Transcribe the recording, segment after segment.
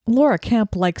Laura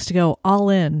Kemp likes to go all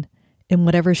in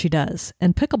whatever she does,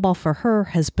 and pickleball for her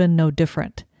has been no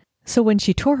different. So when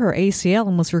she tore her ACL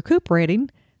and was recuperating,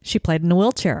 she played in a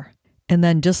wheelchair. And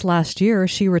then just last year,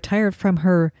 she retired from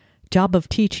her job of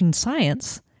teaching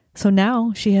science. So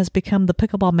now she has become the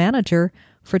pickleball manager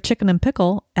for Chicken and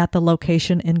Pickle at the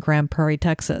location in Grand Prairie,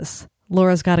 Texas.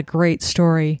 Laura's got a great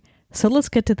story. So let's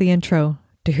get to the intro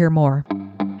to hear more.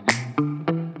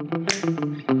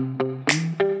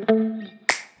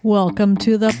 Welcome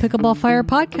to the Pickleball Fire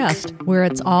Podcast, where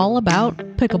it's all about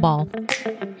pickleball.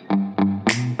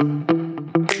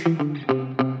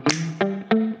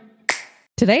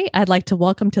 Today, I'd like to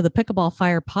welcome to the Pickleball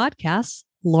Fire Podcast,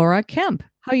 Laura Kemp.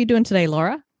 How are you doing today,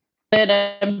 Laura?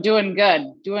 I'm doing good,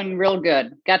 doing real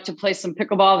good. Got to play some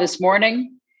pickleball this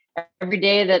morning. Every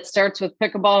day that starts with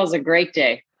pickleball is a great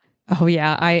day. Oh,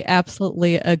 yeah, I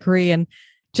absolutely agree. And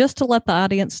just to let the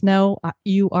audience know,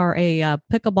 you are a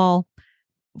pickleball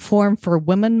Forum for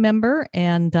Women member,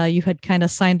 and you had kind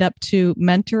of signed up to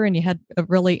mentor, and you had a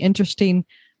really interesting,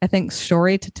 I think,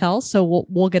 story to tell. So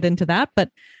we'll get into that. But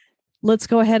let's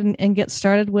go ahead and get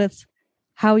started with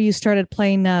how you started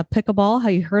playing pickleball, how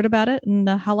you heard about it, and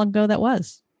how long ago that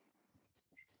was.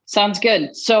 Sounds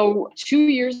good. So 2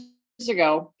 years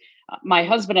ago, my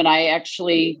husband and I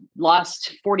actually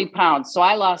lost 40 pounds. So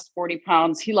I lost 40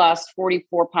 pounds. He lost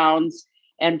 44 pounds.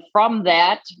 And from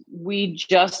that, we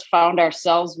just found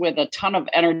ourselves with a ton of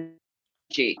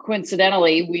energy.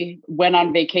 Coincidentally, we went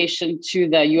on vacation to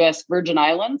the U.S. Virgin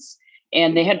Islands,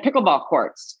 and they had pickleball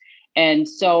courts. And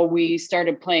so we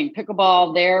started playing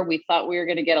pickleball there. We thought we were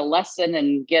going to get a lesson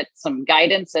and get some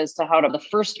guidance as to how to. The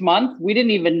first month, we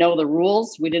didn't even know the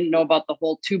rules. We didn't know about the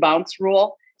whole 2-bounce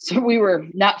rule. So we were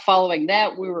not following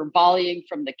that. We were volleying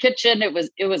from the kitchen. It was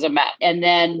a mess. And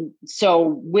then,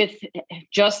 so with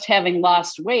just having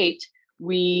lost weight,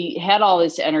 we had all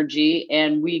this energy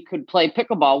and we could play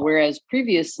pickleball. Whereas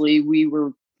previously we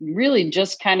were really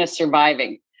just kind of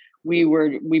surviving. We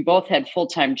both had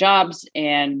full-time jobs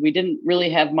and we didn't really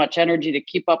have much energy to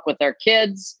keep up with our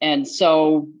kids. And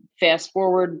so fast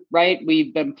forward, right?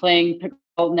 We've been playing pickleball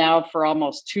now for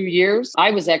almost 2 years.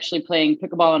 I was actually playing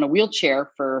pickleball in a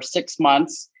wheelchair for 6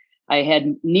 months. I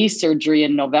had knee surgery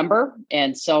in November.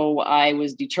 And so I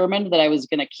was determined that I was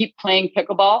going to keep playing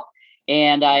pickleball.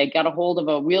 And I got a hold of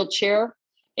a wheelchair.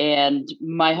 And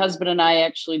my husband and I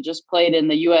actually just played in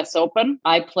the US Open.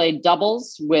 I played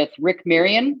doubles with Rick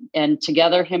Marion, and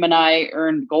together him and I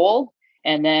earned gold.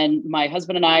 And then my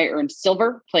husband and I earned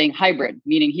silver playing hybrid,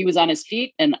 meaning he was on his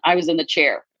feet and I was in the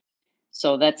chair.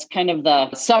 So that's kind of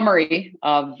the summary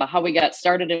of how we got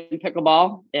started in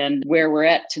pickleball and where we're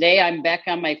at today. I'm back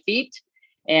on my feet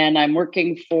and I'm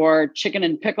working for Chicken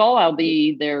and Pickle. I'll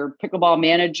be their pickleball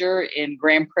manager in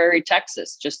Grand Prairie,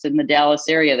 Texas, just in the Dallas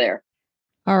area there.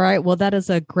 All right. Well, that is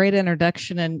a great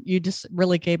introduction. And you just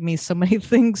really gave me so many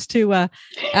things to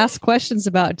ask questions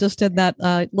about just in that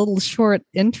little short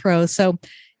intro. So,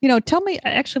 tell me,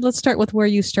 actually, let's start with where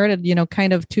you started,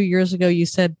 kind of 2 years ago. You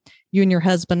said you and your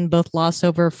husband both lost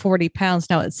over 40 pounds.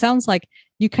 Now, it sounds like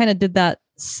you kind of did that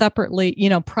separately,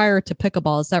 prior to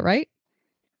pickleball. Is that right?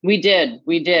 We did.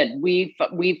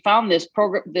 We found this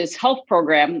program, this health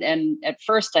program. And at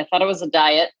first I thought it was a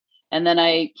diet. And then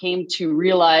I came to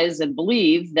realize and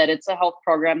believe that it's a health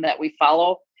program that we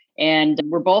follow. And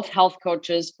we're both health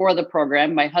coaches for the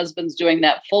program. My husband's doing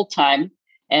that full time.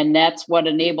 And that's what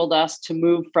enabled us to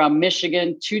move from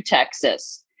Michigan to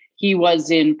Texas. He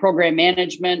was in program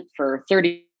management for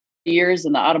 30 years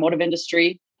in the automotive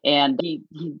industry. And he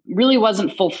really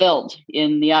wasn't fulfilled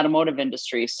in the automotive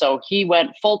industry. So he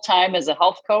went full time as a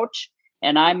health coach.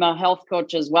 And I'm a health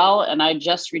coach as well. And I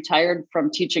just retired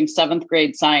from teaching 7th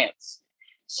grade science.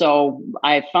 So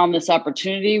I found this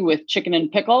opportunity with Chicken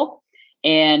and Pickle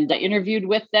and I interviewed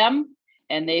with them.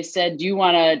 And they said, do you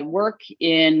want to work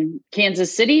in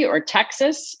Kansas City or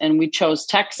Texas? And we chose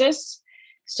Texas.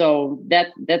 So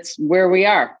that's where we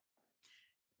are.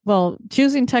 Well,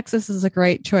 choosing Texas is a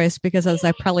great choice because, as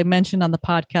I probably mentioned on the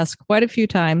podcast quite a few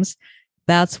times,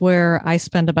 that's where I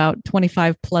spent about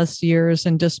 25 plus years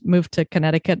and just moved to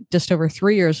Connecticut just over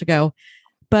 3 years ago.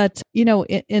 But,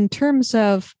 in terms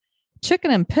of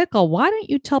Chicken and Pickle, why don't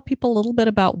you tell people a little bit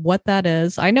about what that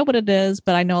is? I know what it is,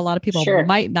 but I know a lot of people Sure.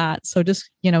 might not. So just,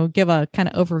 give a kind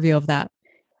of overview of that.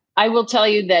 I will tell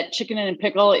you that Chicken and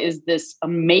Pickle is this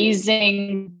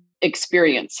amazing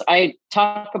experience. I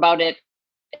talk about it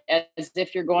as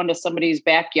if you're going to somebody's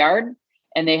backyard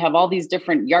and they have all these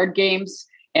different yard games.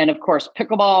 And of course,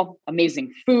 pickleball,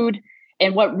 amazing food.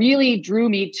 And what really drew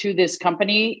me to this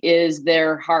company is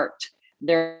their heart.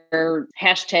 Their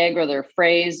hashtag or their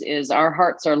phrase is "Our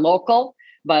hearts are local,"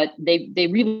 but they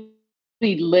really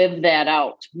live that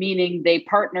out, meaning they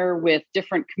partner with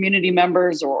different community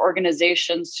members or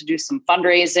organizations to do some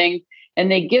fundraising,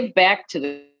 and they give back to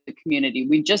the community.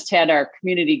 We just had our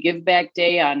community give back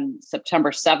day on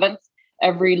September 7th.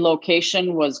 Every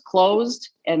location was closed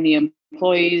and the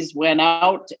employees went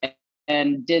out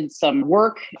and did some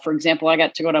work. For example, I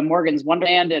got to go to Morgan's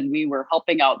Wonderland and we were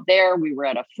helping out there. We were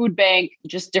at a food bank,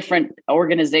 just different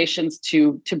organizations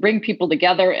to bring people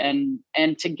together and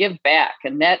to give back.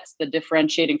 And that's the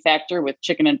differentiating factor with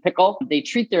Chicken and Pickle. They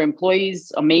treat their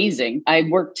employees amazing. I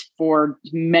worked for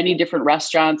many different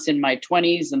restaurants in my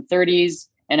 20s and 30s,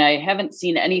 and I haven't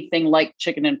seen anything like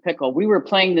Chicken and Pickle. We were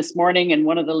playing this morning, and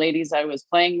one of the ladies I was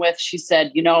playing with, she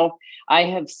said, I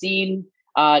have seen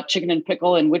Chicken and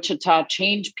Pickle in Wichita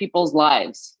change people's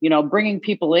lives, bringing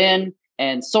people in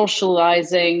and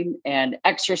socializing and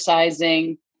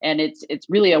exercising. And it's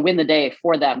really a win the day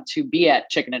for them to be at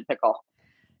Chicken and Pickle.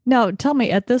 Now, tell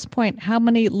me, at this point, how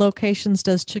many locations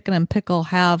does Chicken and Pickle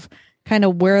have, kind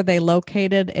of where are they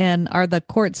located, and are the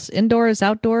courts indoors,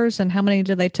 outdoors, and how many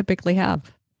do they typically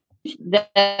have?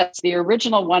 The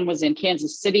original one was in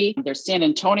Kansas City. There's San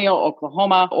Antonio,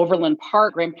 Oklahoma, Overland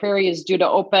Park. Grand Prairie is due to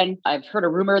open. I've heard a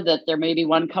rumor that there may be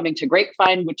one coming to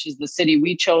Grapevine, which is the city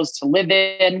we chose to live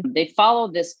in. They follow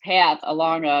this path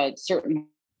along a certain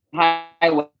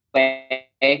highway,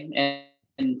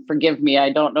 and forgive me,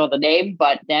 I don't know the name,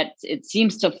 but it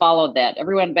seems to follow that.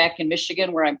 Everyone back in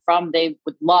Michigan, where I'm from, they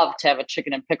would love to have a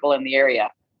Chicken and Pickle in the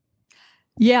area.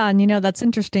 Yeah, and that's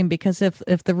interesting because if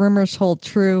the rumors hold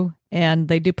true and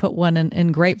they do put one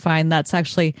in Grapevine, that's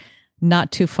actually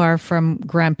not too far from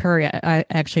Grand Prairie. I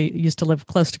actually used to live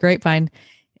close to Grapevine,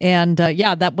 and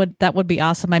that would be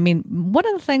awesome. I mean, one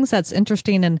of the things that's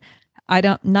interesting, and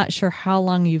not sure how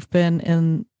long you've been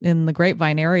in the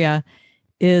Grapevine area,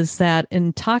 is that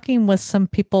in talking with some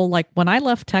people, like when I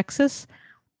left Texas,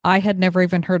 I had never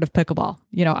even heard of pickleball.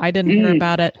 I didn't hear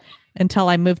about it until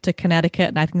I moved to Connecticut.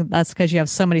 And I think that's because you have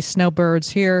so many snowbirds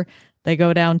here. They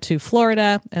go down to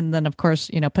Florida. And then, of course,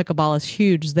 pickleball is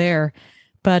huge there.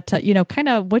 But, kind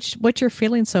of what's your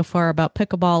feeling so far about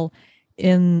pickleball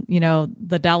in,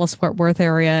 the Dallas-Fort Worth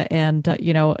area? And,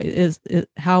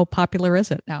 how popular is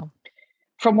it now?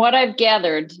 From what I've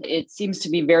gathered, it seems to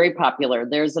be very popular.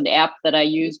 There's an app that I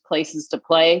use, Places to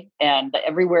Play, and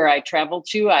everywhere I travel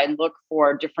to, I look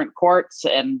for different courts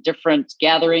and different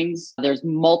gatherings. There's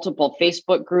multiple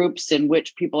Facebook groups in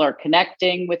which people are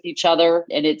connecting with each other,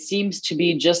 and it seems to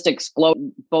be just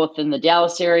exploding, both in the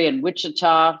Dallas area and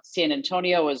Wichita, San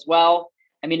Antonio as well.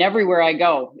 I mean, everywhere I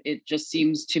go, it just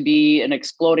seems to be an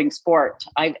exploding sport.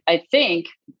 I think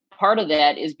part of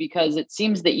that is because it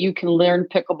seems that you can learn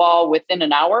pickleball within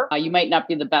an hour. You might not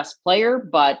be the best player,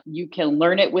 but you can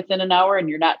learn it within an hour and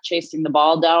you're not chasing the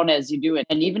ball down as you do it.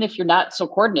 And even if you're not so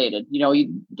coordinated,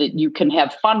 you can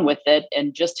have fun with it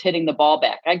and just hitting the ball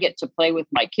back. I get to play with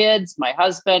my kids, my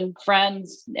husband,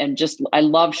 friends, and I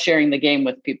love sharing the game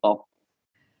with people.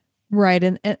 Right.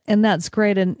 And that's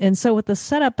great. And so with the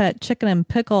setup at Chicken and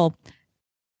Pickle,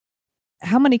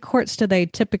 how many courts do they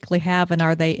typically have, and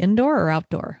are they indoor or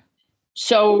outdoor?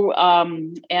 So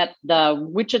at the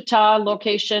Wichita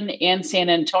location and San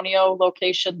Antonio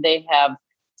location, they have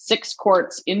 6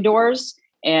 courts indoors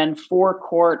and 4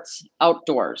 courts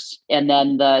outdoors. And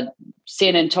then the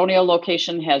San Antonio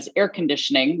location has air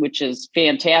conditioning, which is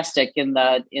fantastic in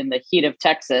the heat of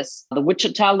Texas. The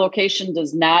Wichita location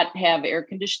does not have air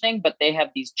conditioning, but they have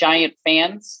these giant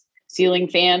fans, ceiling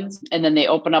fans, and then they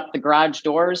open up the garage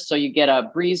doors so you get a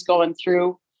breeze going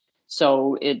through.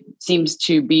 So it seems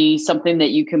to be something that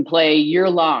you can play year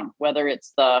long, whether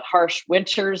it's the harsh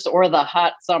winters or the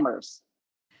hot summers.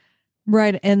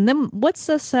 Right. And then what's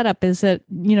the setup? Is it,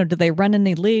 do they run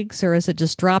any leagues, or is it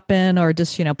just drop in, or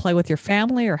just, play with your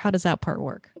family, or how does that part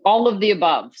work? All of the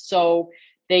above. So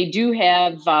they do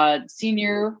have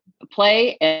senior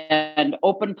play and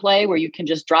open play where you can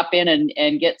just drop in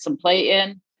and get some play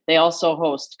in. They also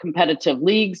host competitive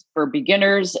leagues for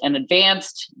beginners and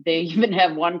advanced. They even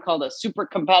have one called a super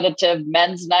competitive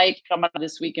men's night coming up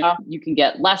this weekend. You can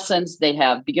get lessons. They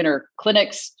have beginner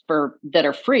clinics that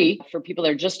are free for people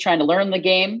that are just trying to learn the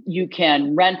game. You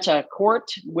can rent a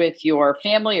court with your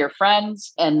family or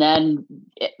friends. And then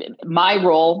my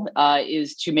role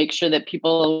is to make sure that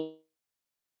people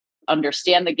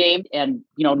understand the game and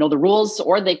know the rules,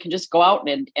 or they can just go out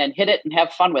and hit it and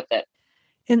have fun with it.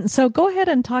 And so go ahead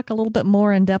and talk a little bit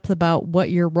more in depth about what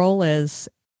your role is,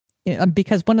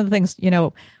 because one of the things,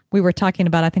 we were talking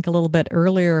about, I think a little bit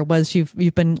earlier, was you've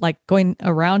been like going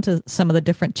around to some of the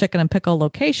different Chicken and Pickle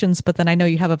locations, but then I know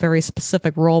you have a very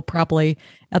specific role probably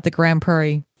at the Grand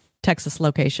Prairie, Texas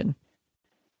location.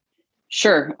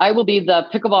 Sure. I will be the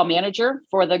pickleball manager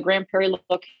for the Grand Prairie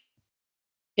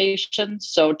location.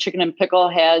 So Chicken and Pickle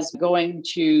has going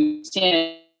to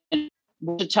San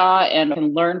Wichita and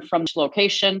can learn from each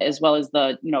location as well as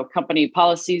the company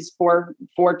policies for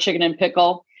Chicken and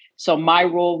Pickle. So my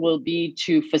role will be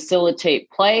to facilitate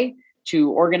play,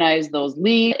 to organize those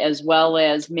leagues, as well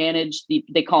as manage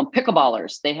they call them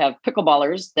pickleballers. They have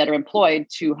pickleballers that are employed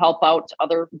to help out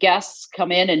other guests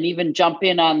come in and even jump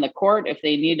in on the court if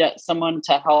they need someone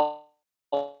to help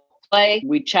play.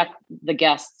 We check the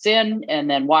guests in and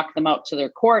then walk them out to their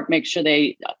court, make sure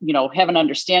they, have an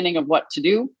understanding of what to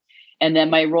do. And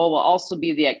then my role will also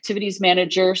be the activities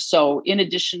manager. So in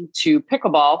addition to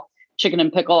pickleball, Chicken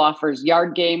and Pickle offers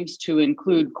yard games to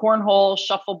include cornhole,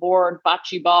 shuffleboard,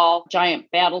 bocce ball, giant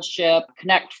battleship,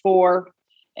 Connect Four.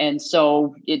 And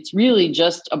so it's really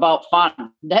just about fun.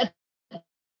 That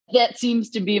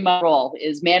seems to be my role,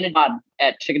 is manage fun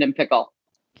at Chicken and Pickle.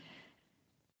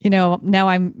 Now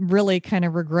I'm really kind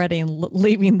of regretting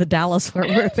leaving the Dallas-Fort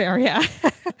Worth area.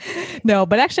 No,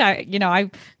 but actually, I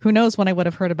who knows when I would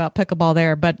have heard about pickleball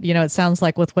there. But it sounds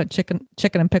like with what Chicken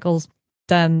and Pickle's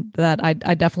done, that I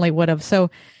definitely would have. So,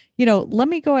 let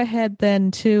me go ahead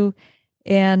then too,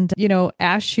 and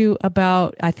ask you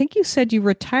about. I think you said you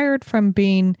retired from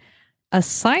being a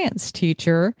science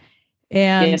teacher,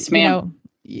 and yes, ma'am.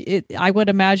 I would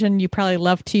imagine you probably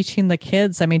love teaching the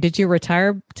kids. I mean, did you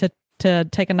retire to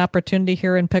take an opportunity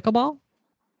here in pickleball?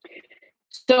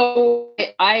 So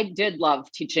I did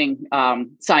love teaching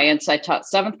science. I taught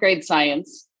 7th grade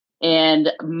science,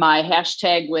 and my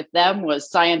hashtag with them was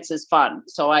science is fun.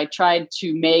 So I tried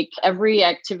to make every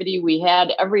activity we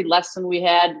had, every lesson we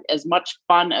had, as much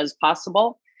fun as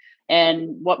possible.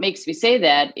 And what makes me say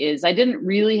that is I didn't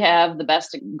really have the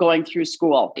best going through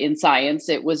school in science.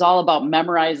 It was all about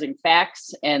memorizing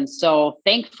facts. And so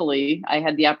thankfully, I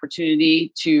had the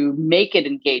opportunity to make it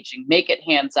engaging, make it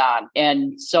hands-on.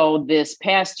 And so this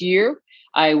past year,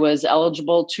 I was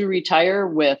eligible to retire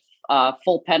with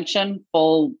full pension,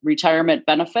 full retirement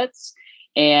benefits.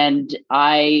 And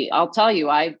I'll tell you,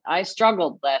 I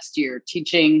struggled last year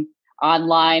teaching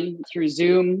online through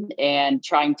Zoom and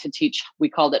trying to teach. We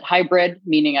called it hybrid,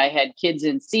 meaning I had kids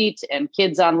in seat and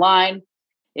kids online.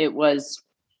 It was,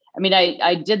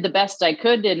 I did the best I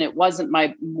could, and it wasn't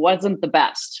the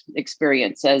best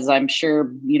experience, as I'm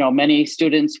sure, many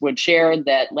students would share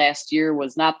that last year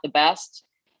was not the best.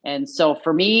 And so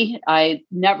for me, I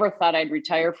never thought I'd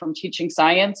retire from teaching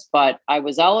science, but I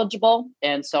was eligible.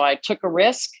 And so I took a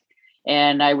risk.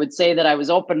 And I would say that I was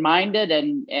open-minded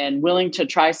and willing to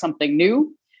try something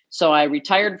new. So I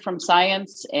retired from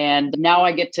science, and now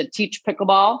I get to teach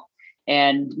pickleball.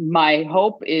 And my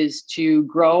hope is to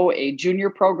grow a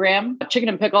junior program. Chicken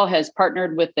and Pickle has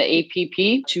partnered with the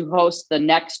APP to host the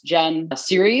Next Gen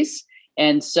series.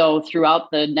 And so throughout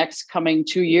the next coming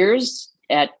 2 years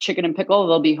at Chicken and Pickle,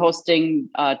 they'll be hosting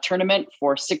a tournament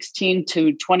for 16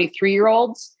 to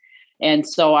 23-year-olds. And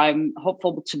so I'm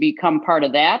hopeful to become part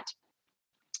of that.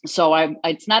 So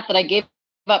it's not that I gave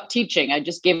up teaching. I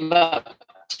just gave up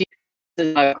teaching. This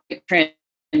is a quick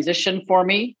transition for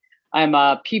me. I'm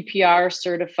a PPR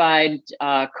certified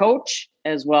coach,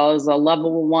 as well as a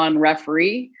level 1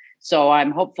 referee. So I'm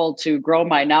hopeful to grow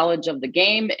my knowledge of the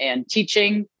game and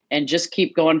teaching and just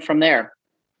keep going from there.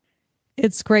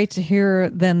 It's great to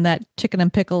hear then that Chicken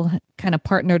and Pickle kind of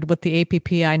partnered with the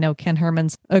APP. I know Ken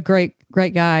Herman's a great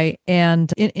guy.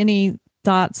 And any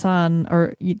thoughts on,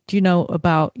 or do you know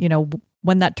about,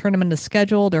 when that tournament is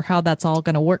scheduled or how that's all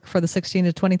going to work for the 16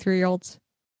 to 23-year-olds?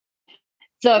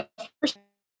 So first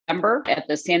November at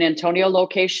the San Antonio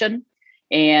location.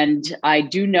 And I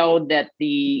do know that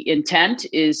the intent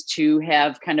is to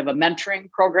have kind of a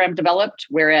mentoring program developed,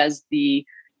 whereas the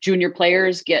junior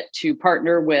players get to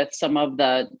partner with some of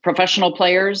the professional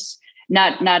players,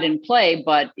 not in play,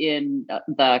 but in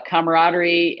the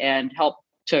camaraderie, and help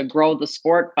to grow the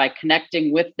sport by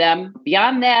connecting with them.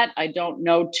 Beyond that, I don't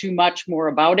know too much more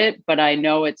about it, but I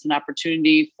know it's an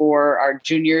opportunity for our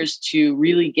juniors to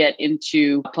really get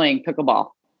into playing pickleball.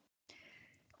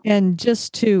 And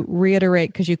just to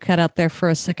reiterate, because you cut out there for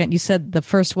a second, you said the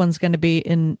first one's going to be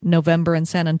in November in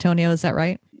San Antonio. Is that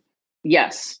right?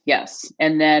 Yes.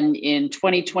 And then in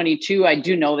 2022, I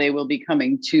do know they will be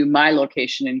coming to my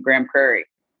location in Grand Prairie.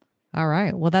 All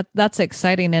right. Well, that's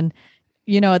exciting. And,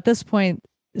 at this point,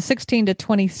 16 to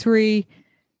 23,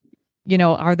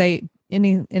 are they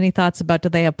any thoughts about, do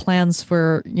they have plans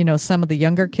for, some of the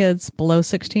younger kids below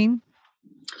 16?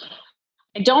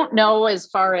 I don't know as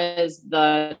far as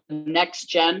the Next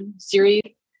Gen series,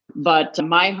 but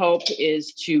my hope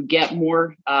is to get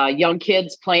more young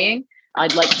kids playing.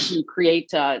 I'd like to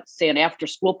create, say, an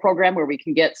after-school program where we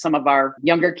can get some of our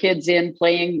younger kids in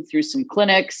playing through some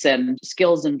clinics and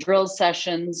skills and drill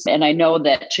sessions. And I know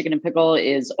that Chicken and Pickle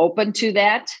is open to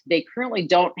that. They currently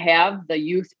don't have the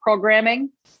youth programming.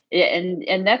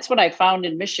 And that's what I found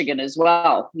in Michigan as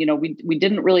well. We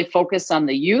didn't really focus on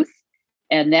the youth.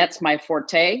 And that's my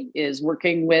forte, is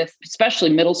working with especially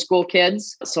middle school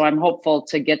kids. So I'm hopeful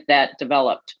to get that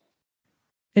developed.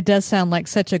 It does sound like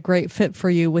such a great fit for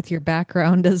you with your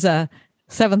background as a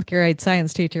seventh grade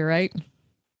science teacher, right?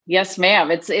 Yes,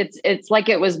 ma'am. It's like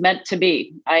it was meant to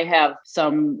be. I have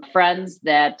some friends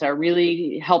that are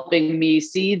really helping me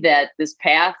see that this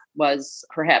path was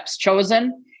perhaps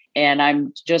chosen, and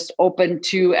I'm just open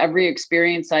to every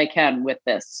experience I can with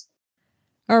this.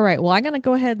 All right. Well, I'm going to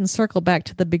go ahead and circle back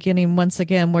to the beginning once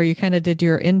again, where you kind of did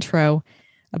your intro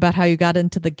about how you got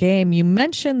into the game. You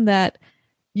mentioned that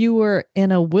you were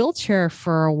in a wheelchair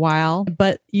for a while,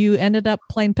 but you ended up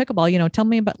playing pickleball. Tell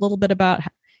me a little bit about,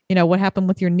 what happened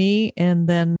with your knee and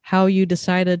then how you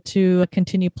decided to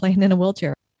continue playing in a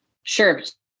wheelchair. Sure.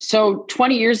 So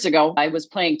 20 years ago, I was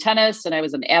playing tennis and I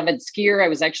was an avid skier. I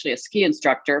was actually a ski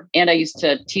instructor and I used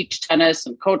to teach tennis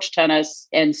and coach tennis.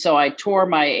 And so I tore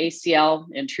my ACL,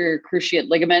 anterior cruciate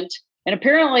ligament. And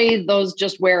apparently those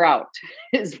just wear out,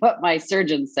 is what my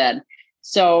surgeon said.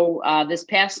 So this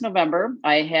past November,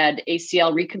 I had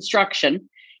ACL reconstruction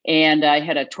and I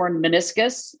had a torn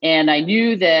meniscus. And I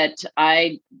knew that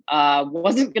I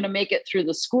wasn't going to make it through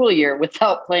the school year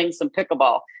without playing some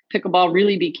pickleball. Pickleball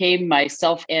really became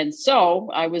myself. And so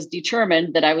I was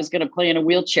determined that I was going to play in a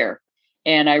wheelchair.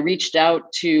 And I reached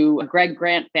out to Greg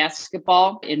Grant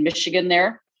Basketball in Michigan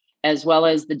there, as well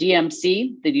as the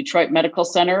DMC, the Detroit Medical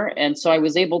Center. And so I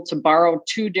was able to borrow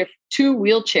two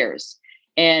wheelchairs.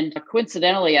 And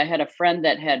coincidentally, I had a friend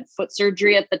that had foot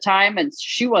surgery at the time, and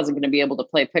she wasn't going to be able to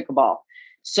play pickleball.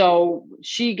 So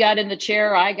she got in the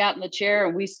chair, I got in the chair,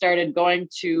 and we started going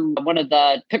to one of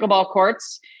the pickleball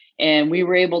courts. And we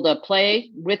were able to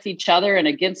play with each other and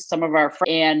against some of our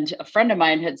friends. And a friend of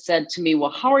mine had said to me,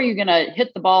 well, how are you going to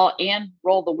hit the ball and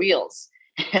roll the wheels?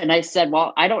 And I said,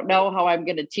 well, I don't know how I'm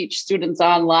going to teach students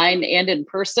online and in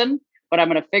person, but I'm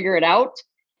going to figure it out.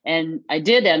 And I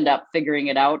did end up figuring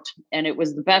it out. And it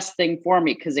was the best thing for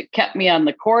me because it kept me on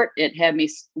the court. It had me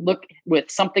look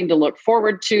with something to look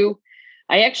forward to.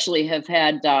 I actually have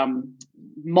had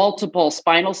multiple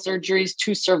spinal surgeries,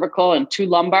 2 cervical and 2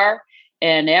 lumbar.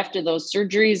 And after those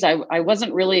surgeries, I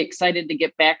wasn't really excited to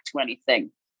get back to anything.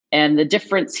 And the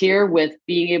difference here with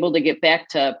being able to get back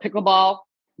to pickleball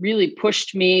really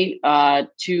pushed me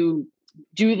to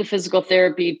do the physical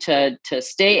therapy, to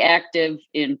stay active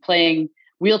in playing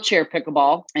wheelchair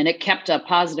pickleball. And it kept a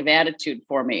positive attitude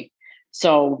for me.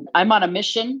 So I'm on a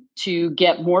mission to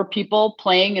get more people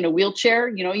playing in a wheelchair.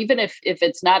 Even if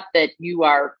it's not that you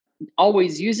are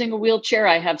always using a wheelchair,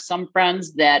 I have some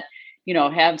friends that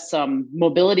have some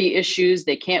mobility issues.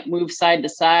 They can't move side to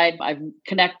side. I've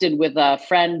connected with a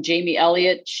friend, Jamie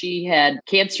Elliott. She had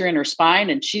cancer in her spine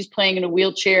and she's playing in a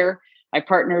wheelchair. I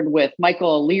partnered with Michael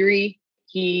O'Leary.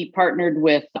 He partnered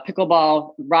with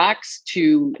Pickleball Rocks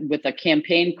with a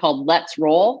campaign called Let's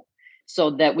Roll, so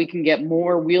that we can get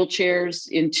more wheelchairs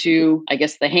into, I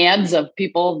guess, the hands of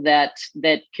people that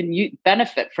can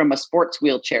benefit from a sports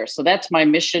wheelchair. So that's my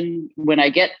mission when I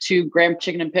get to Graham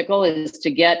Chicken and Pickle, is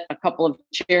to get a couple of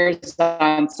chairs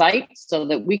on site so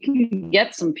that we can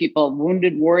get some people,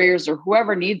 wounded warriors or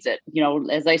whoever needs it.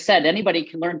 As I said, anybody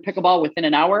can learn pickleball within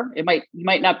an hour. You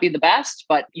might not be the best,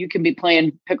 but you can be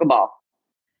playing pickleball.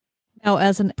 Now,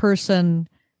 as a person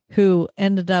who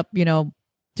ended up,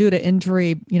 due to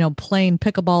injury, playing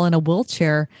pickleball in a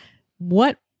wheelchair,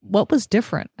 what was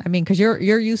different? I mean, because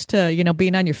you're used to,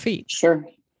 being on your feet. Sure.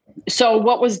 So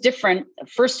what was different?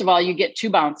 First of all, you get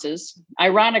 2 bounces.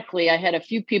 Ironically, I had a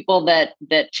few people that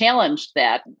challenged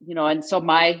that, and so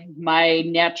my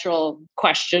natural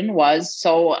question was,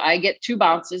 so I get 2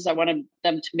 bounces. I wanted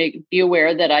them to be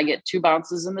aware that I get 2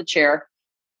 bounces in the chair.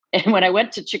 And when I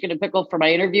went to Chicken and Pickle for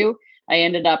my interview, I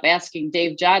ended up asking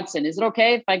Dave Johnson, is it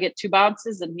okay if I get 2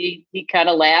 bounces? And he kind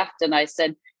of laughed. And I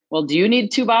said, well, do you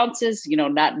need 2 bounces?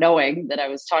 Not knowing that I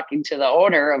was talking to the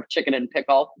owner of Chicken and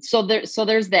Pickle. So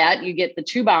there's that. You get the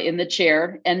 2 bounces in the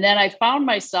chair. And then I found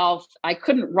myself, I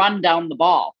couldn't run down the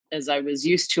ball as I was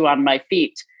used to on my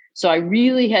feet. So I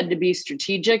really had to be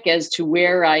strategic as to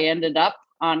where I ended up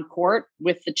on court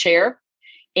with the chair.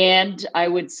 And I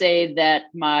would say that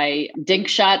my dink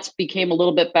shots became a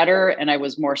little bit better and I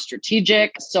was more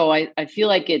strategic. So I feel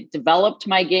like it developed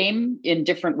my game in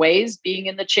different ways, being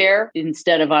in the chair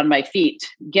instead of on my feet.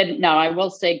 Now, I will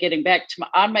say getting back to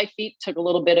on my feet took a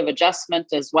little bit of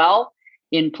adjustment as well.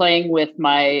 in playing with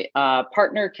my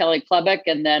partner, Kelly Klebeck,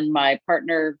 and then my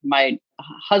partner, my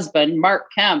husband,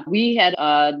 Mark Kemp. We had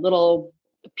a little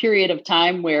period of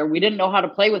time where we didn't know how to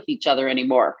play with each other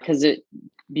anymore because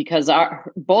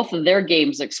both of their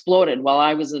games exploded while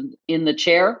I was in the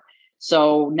chair.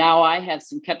 So now I have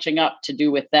some catching up to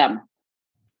do with them.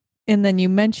 And then you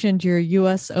mentioned your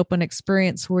U.S. Open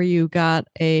experience where you got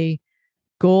a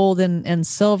gold and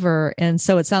silver. And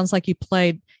so it sounds like you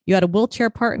had a wheelchair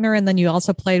partner, and then you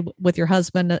also played with your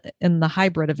husband in the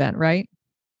hybrid event, right?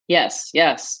 Yes.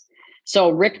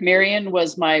 So Rick Marion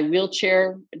was my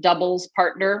wheelchair doubles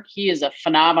partner. He is a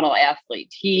phenomenal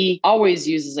athlete. He always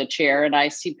uses a chair, and I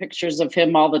see pictures of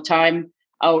him all the time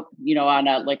out, on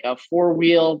a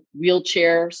 4-wheel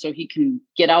wheelchair, so he can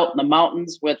get out in the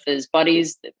mountains with his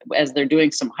buddies as they're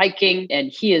doing some hiking.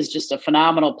 And he is just a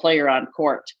phenomenal player on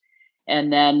court.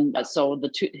 And then, so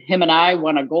him and I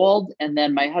won a gold, and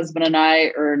then my husband and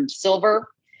I earned silver.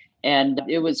 And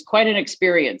it was quite an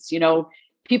experience.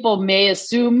 People may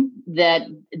assume that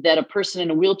a person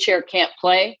in a wheelchair can't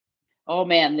play. Oh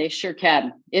man, they sure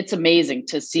can. It's amazing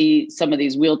to see some of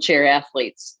these wheelchair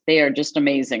athletes. They are just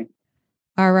amazing.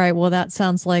 All right. Well, that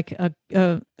sounds like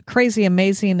a crazy,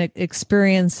 amazing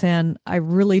experience. And I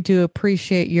really do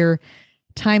appreciate your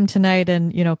time tonight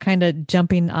and, kind of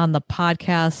jumping on the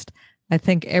podcast. I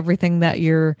think everything that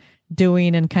you're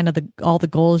doing and kind of all the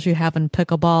goals you have in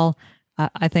pickleball,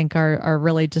 I think are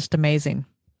really just amazing.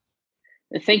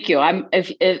 Thank you.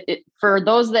 For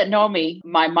those that know me,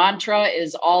 my mantra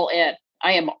is all in.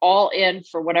 I am all in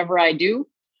for whatever I do.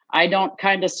 I don't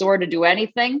kind of sort of do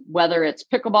anything, whether it's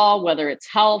pickleball, whether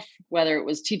it's health, whether it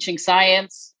was teaching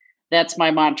science. That's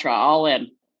my mantra, all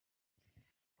in.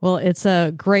 Well, it's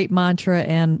a great mantra.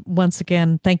 And once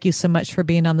again, thank you so much for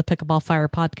being on the Pickleball Fire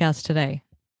podcast today.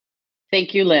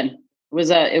 Thank you, Lynn.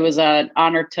 It was an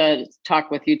honor to talk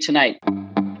with you tonight.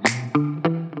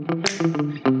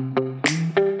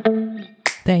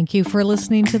 Thank you for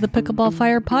listening to the Pickleball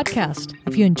Fire podcast.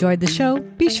 If you enjoyed the show,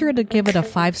 be sure to give it a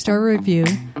 5-star review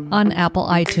on Apple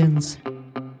iTunes.